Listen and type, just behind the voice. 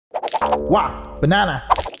Wow, banana.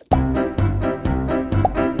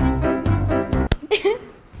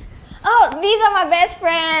 Oh, these are my best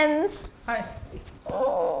friends. Hi.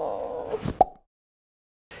 Oh.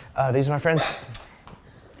 These are my friends.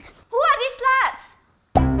 Who are these sluts?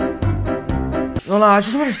 No, I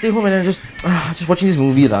just want to stay home and then just watching this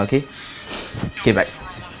movie, okay? Okay, bye.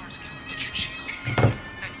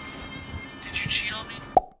 Did you cheat on me?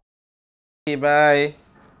 Okay, bye.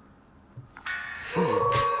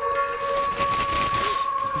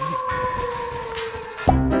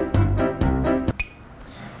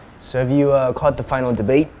 So have you caught the final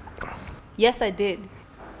debate? Yes, I did.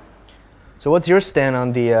 So what's your stand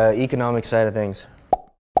on the economic side of things?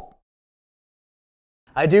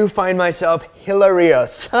 I do find myself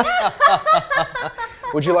hilarious.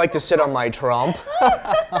 Would you like to sit on my trump?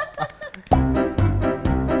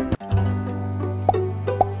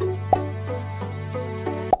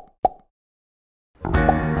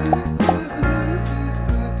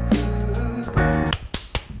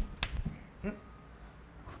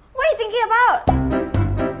 What are you thinking about?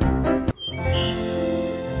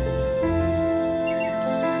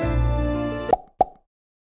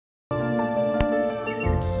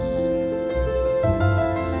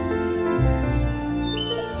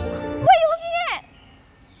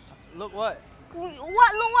 Look what?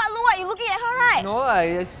 What? Look what? You're looking at her, right? No,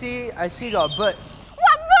 I see got a bird.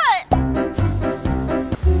 What bird?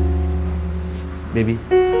 Baby,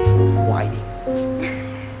 why?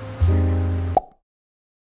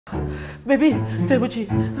 Baby, 对不起,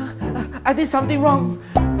 I did something wrong.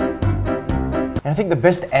 I think the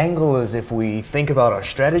best angle is if we think about our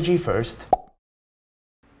strategy first.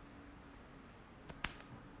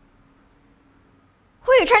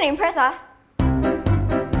 Who are you trying to impress, huh?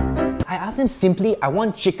 I asked him simply, I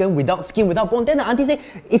want chicken without skin, without bone. Then the auntie said,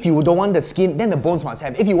 if you don't want the skin, then the bones must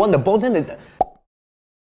have. If you want the bones, then the...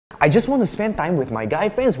 I just want to spend time with my guy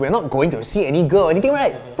friends. We're not going to see any girl or anything,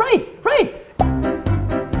 right? Right!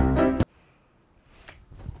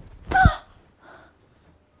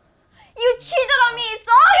 You cheated on me! It's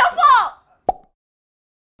all your fault!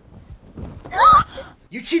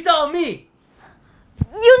 You cheated on me!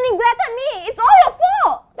 You neglected me! It's all your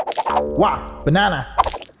fault! Wow, banana.